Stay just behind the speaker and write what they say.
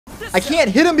I can't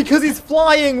hit him because he's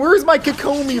flying. Where's my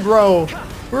Kokomi, bro?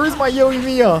 Where's my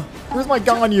Yoimiya? Where's my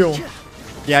Ganyu?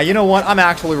 Yeah, you know what? I'm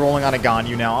actually rolling on a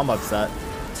Ganyu now. I'm upset.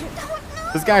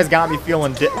 This guy's got me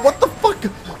feeling what the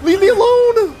fuck? Leave me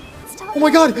alone! Oh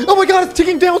my god! Oh my god! It's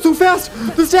ticking down so fast!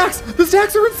 The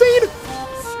stacks are insane!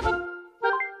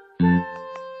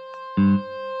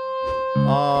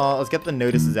 Let's get the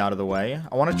notices out of the way.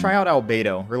 I want to try out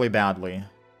Albedo really badly.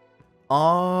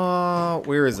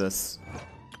 Where is this?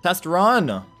 Test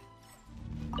run!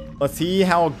 Let's see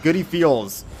how good he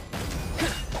feels.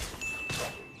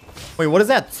 Wait, what is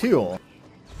that? 2?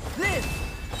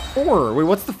 4. Wait,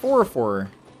 what's the 4 for?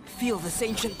 Feel this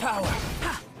ancient power.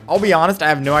 I'll be honest, I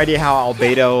have no idea how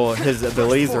Albedo, his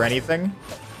abilities or anything.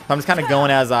 So I'm just kind of going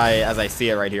as I see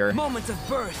it right here. Moment of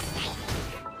birth.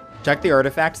 Check the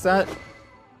artifact set.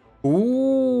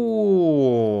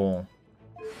 Ooh.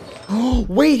 Oh,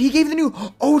 wait, he gave the new...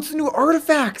 Oh, it's the new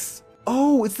artifacts.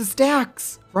 Oh, it's the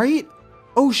stacks, right?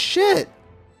 Oh, shit.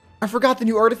 I forgot the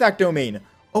new artifact domain.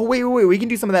 Oh, wait. We can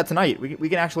do some of that tonight. We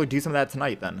can actually do some of that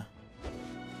tonight, then.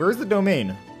 Where's the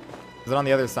domain? Is it on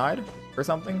the other side or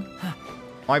something?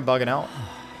 Am I bugging out?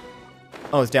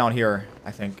 Oh, it's down here,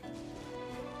 I think.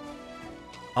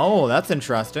 Oh, that's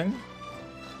interesting.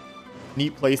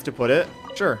 Neat place to put it.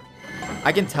 Sure.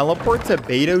 I can teleport to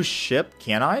Beidou's ship,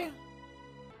 can I?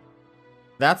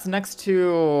 That's next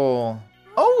to...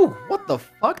 Oh, what the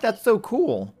fuck? That's so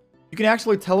cool. You can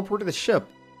actually teleport to the ship.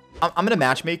 I'm gonna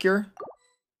matchmake here.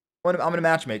 I'm gonna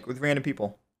matchmake with random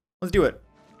people. Let's do it.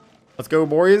 Let's go,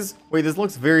 boys. Wait, this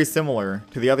looks very similar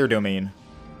to the other domain.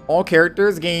 All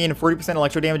characters gain 40%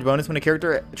 electro damage bonus when a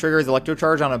character triggers electro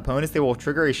charge on opponents. They will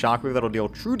trigger a shockwave that'll deal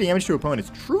true damage to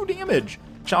opponents. True damage!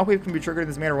 Shockwave can be triggered in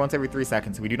this manner once every 3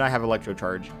 seconds. We do not have electro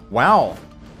charge. Wow.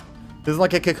 This is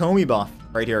like a Kokomi buff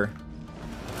right here.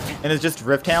 And it's just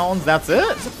Rift Hounds. That's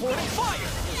it?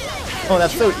 Oh,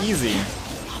 that's so easy.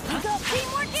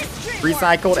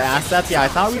 Recycled assets. Yeah, I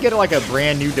thought we'd get like a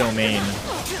brand new domain.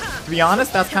 To be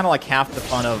honest, that's kind of like half the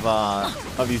fun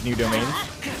of these new domains.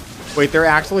 Wait, they're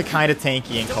actually kind of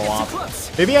tanky in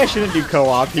co-op. Maybe I shouldn't do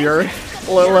co-op here.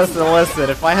 Listen.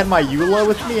 If I had my Eula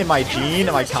with me and my Jean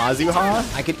and my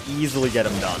Kazuha, I could easily get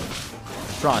them done.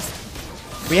 Trust.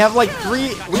 We have like 3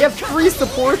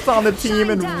 supports on the team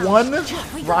and 1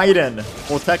 Raiden.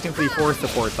 Well, technically 4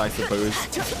 supports, I suppose.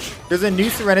 There's a new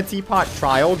Serenity Pot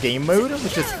trial game mode,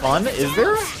 which is fun. Is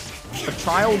there a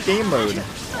trial game mode?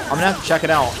 I'm gonna have to check it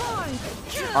out.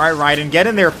 Alright, Raiden, get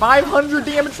in there. 500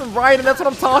 damage from Raiden. That's what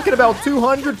I'm talking about.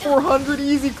 200, 400,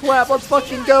 easy clap. Let's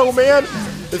fucking go, man.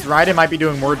 This Raiden might be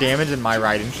doing more damage than my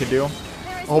Raiden could do.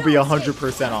 I'll be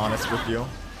 100% honest with you.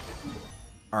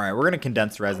 Alright, we're gonna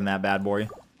condense resin that bad boy.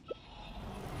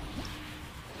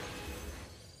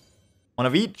 1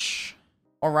 of each.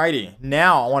 Alrighty.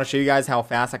 Now, I want to show you guys how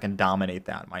fast I can dominate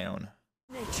that on my own.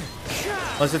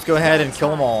 Let's just go ahead and kill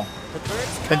them all.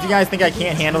 Since you guys think I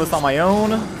can't handle this on my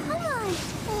own...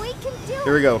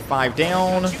 Here we go. 5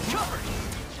 down.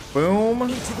 Boom.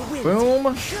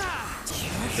 Boom.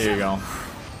 There you go.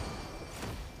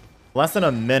 Less than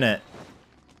a minute.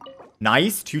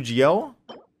 Nice. 2 GO.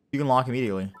 You can lock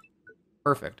immediately.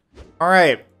 Perfect.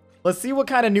 Alright. Let's see what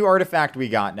kind of new artifact we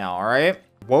got now. Alright.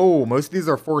 Whoa. Most of these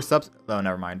are 4 subs. Oh,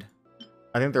 never mind.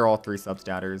 I think they're all 3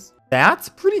 substatters. That's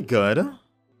pretty good.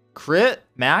 Crit.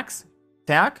 Max.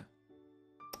 Attack.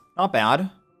 Not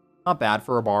bad. Not bad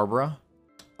for a Barbara.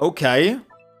 Okay.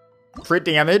 Crit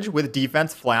damage with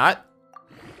defense flat.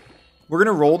 We're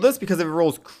going to roll this because if it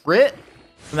rolls crit,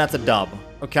 then that's a dub.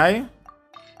 Okay?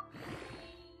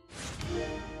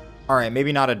 Alright,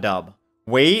 maybe not a dub.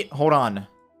 Wait, hold on.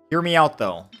 Hear me out,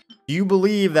 though. Do you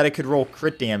believe that it could roll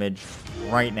crit damage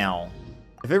right now?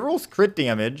 If it rolls crit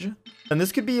damage, then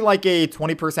this could be like a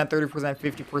 20%, 30%,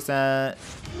 50%.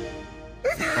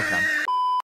 Okay.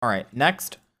 Alright,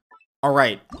 next.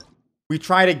 Alright. We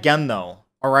try it again, though.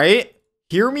 Alright?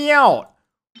 Hear me out.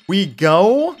 We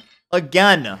go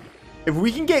again. If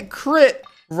we can get crit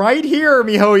right here,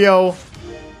 miHoYo.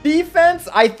 Defense,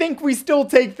 I think we still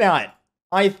take that.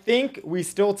 I think we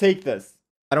still take this.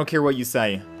 I don't care what you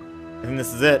say. I think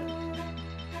this is it.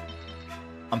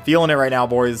 I'm feeling it right now,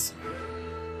 boys.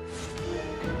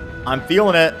 I'm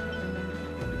feeling it.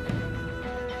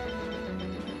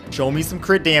 Show me some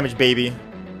crit damage, baby.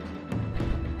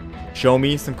 Show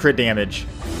me some crit damage.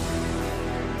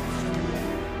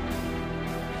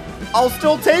 I'll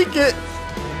still take it.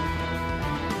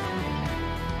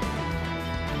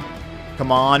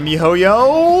 Come on,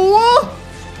 miHoYo.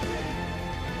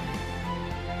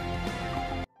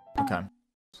 Okay.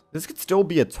 This could still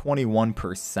be a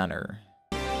 21%er.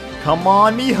 Come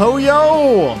on,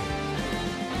 miHoYo.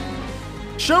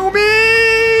 Show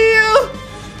me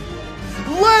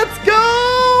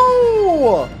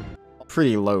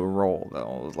pretty low roll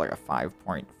though. It was like a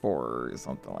 5.4 or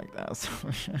something like that. So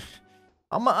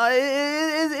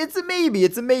it's a maybe.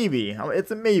 It's a maybe.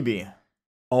 It's a maybe.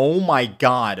 Oh my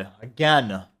god!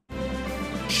 Again.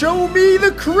 Show me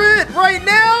the crit right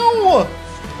now.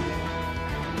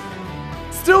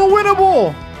 Still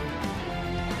winnable.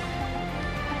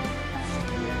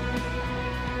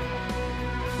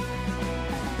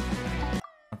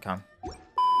 Okay.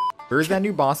 Where's that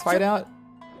new boss fight at?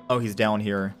 Oh, he's down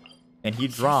here. And he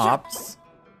drops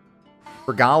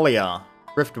Regalia,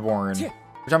 Riftborn,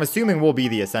 which I'm assuming will be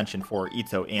the Ascension for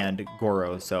Ito and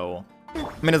Goro. So, I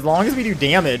mean, as long as we do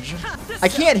damage, I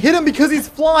can't hit him because he's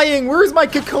flying. Where's my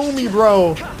Kokomi,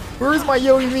 bro? Where's my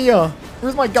Yoimiya?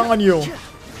 Where's my Ganyu?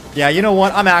 Yeah, you know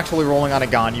what? I'm actually rolling on a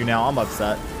Ganyu now. I'm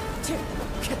upset.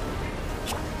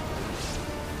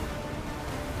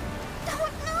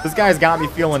 This guy's got me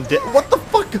feeling what the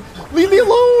fuck? Leave me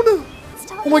alone!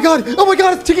 Oh my god! Oh my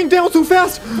god! It's ticking down so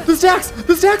fast! The stacks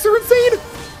are insane!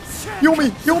 Heal me!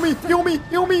 Heal me! Heal me!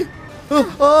 Heal me!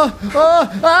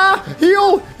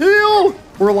 Heal! Heal!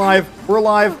 We're alive! We're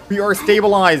alive! We are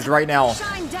stabilized right now.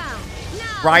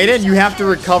 Raiden, you have to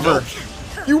recover.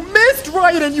 You missed,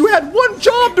 Raiden! You had one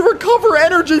job to recover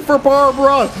energy for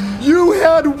Barbara! You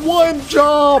had one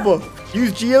job!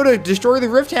 Use Geo to destroy the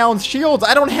Rift Hound's shields.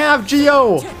 I don't have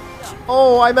Geo.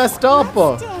 Oh, I messed up.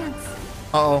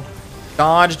 Uh-oh.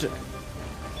 Dodged.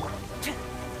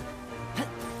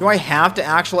 Do I have to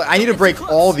actually? I need to break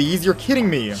all these. You're kidding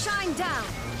me.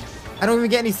 I don't even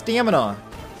get any stamina.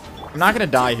 I'm not going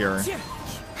to die here.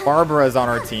 Barbara is on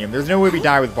our team. There's no way we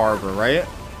die with Barbara, right?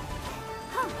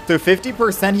 So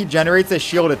 50% he generates a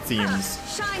shield, it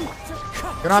seems.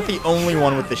 You're not the only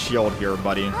one with the shield here,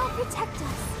 buddy.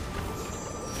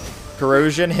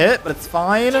 Corrosion hit, but it's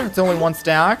fine. It's only one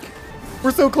stack.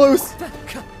 We're so close.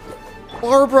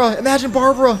 Barbara. Imagine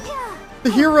Barbara. The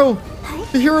hero.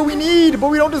 The hero we need, but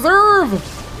we don't deserve.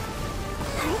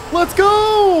 Let's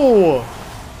go.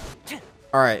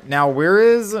 All right. Now, where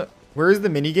is the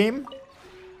minigame?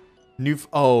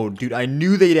 Oh, dude. I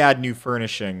knew they'd add new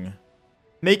furnishing.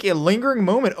 Make a lingering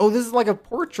moment. Oh, this is like a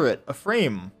portrait, a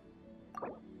frame.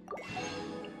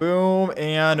 Boom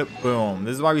and boom.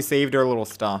 This is why we saved our little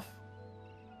stuff.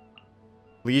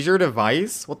 Leisure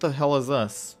device? What the hell is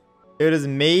this? It is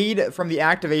made from the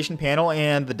activation panel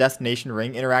and the destination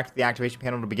ring. Interact with the activation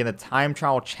panel to begin the time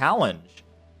trial challenge.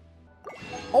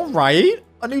 Alright.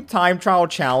 A new time trial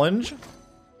challenge.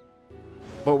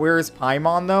 But where is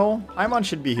Paimon though? Paimon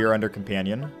should be here under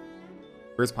companion.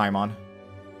 Where's Paimon?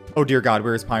 Oh dear god,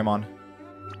 where is Paimon?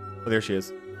 Oh, there she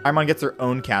is. Paimon gets her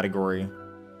own category.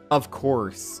 Of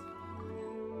course.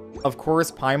 Of course,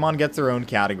 Paimon gets her own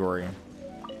category.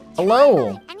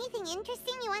 Hello! Anything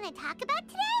interesting you want to talk about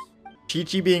today?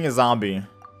 Chi-Chi being a zombie.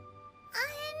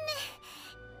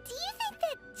 Do you think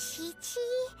that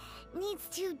Chi-Chi needs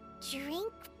to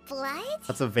drink blood?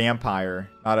 That's a vampire,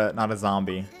 not a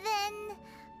zombie. Then,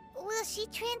 will she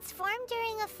transform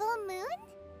during a full moon?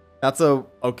 That's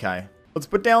okay. Let's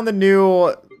put down the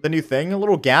new thing, a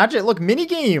little gadget. Look,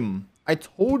 minigame! I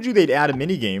told you they'd add a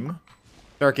minigame.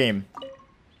 Dark game.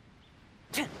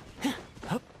 Did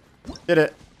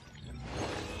it.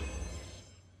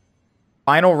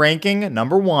 Final ranking,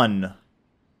 #1.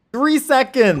 3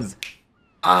 seconds.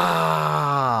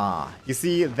 Ah. You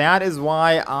see, that is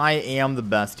why I am the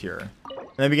best here.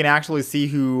 And then we can actually see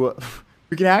who...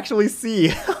 we can actually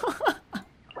see...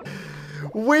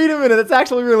 Wait a minute, that's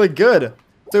actually really good.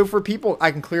 So for people,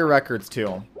 I can clear records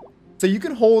too. So you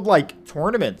can hold like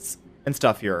tournaments and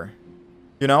stuff here.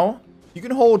 You know? You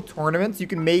can hold tournaments. You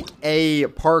can make a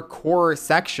parkour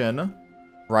section,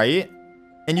 right?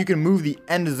 And you can move the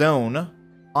end zone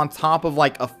on top of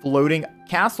like a floating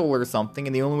castle or something.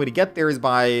 And the only way to get there is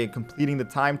by completing the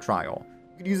time trial.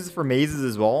 You could use this for mazes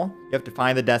as well. You have to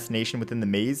find the destination within the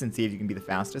maze and see if you can be the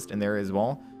fastest in there as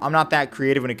well. I'm not that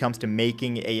creative when it comes to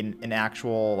making an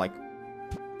actual like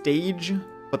stage,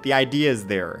 but the idea is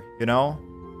there, you know?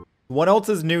 What else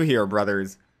is new here,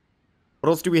 brothers? What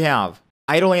else do we have?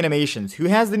 Idle animations. Who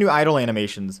has the new idle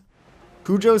animations?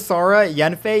 Kujo, Sara,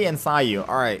 Yenfei, and Sayu.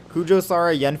 Alright, Kujo,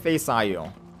 Sara, Yenfei,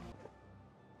 Sayu.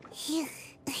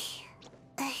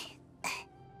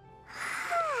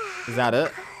 Is that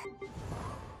it?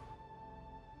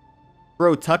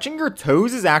 Bro, touching your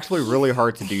toes is actually really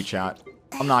hard to do, chat.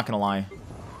 I'm not gonna lie.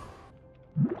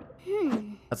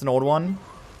 That's an old one.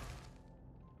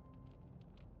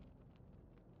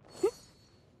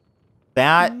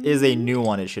 That is a new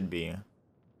one, it should be.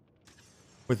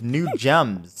 With new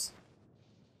gems.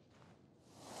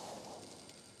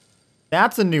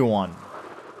 That's a new one.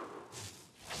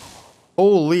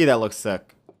 Holy, that looks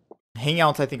sick.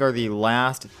 Hangouts, I think, are the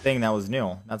last thing that was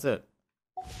new. That's it.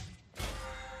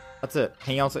 That's it.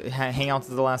 Hangouts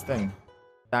is the last thing.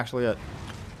 That's actually it.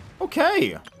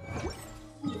 Okay.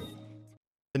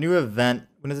 The new event,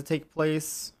 when does it take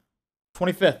place?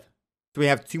 25th. So we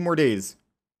have 2 more days.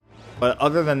 But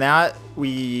other than that,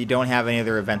 we don't have any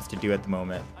other events to do at the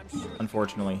moment,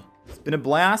 unfortunately. It's been a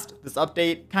blast. This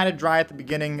update, kind of dry at the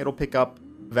beginning. It'll pick up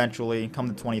eventually, come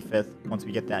the 25th, once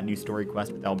we get that new story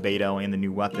quest with Albedo and the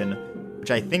new weapon,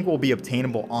 which I think will be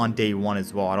obtainable on day 1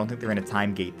 as well. I don't think they're going to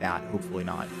time gate that. Hopefully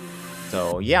not.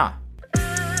 So, yeah.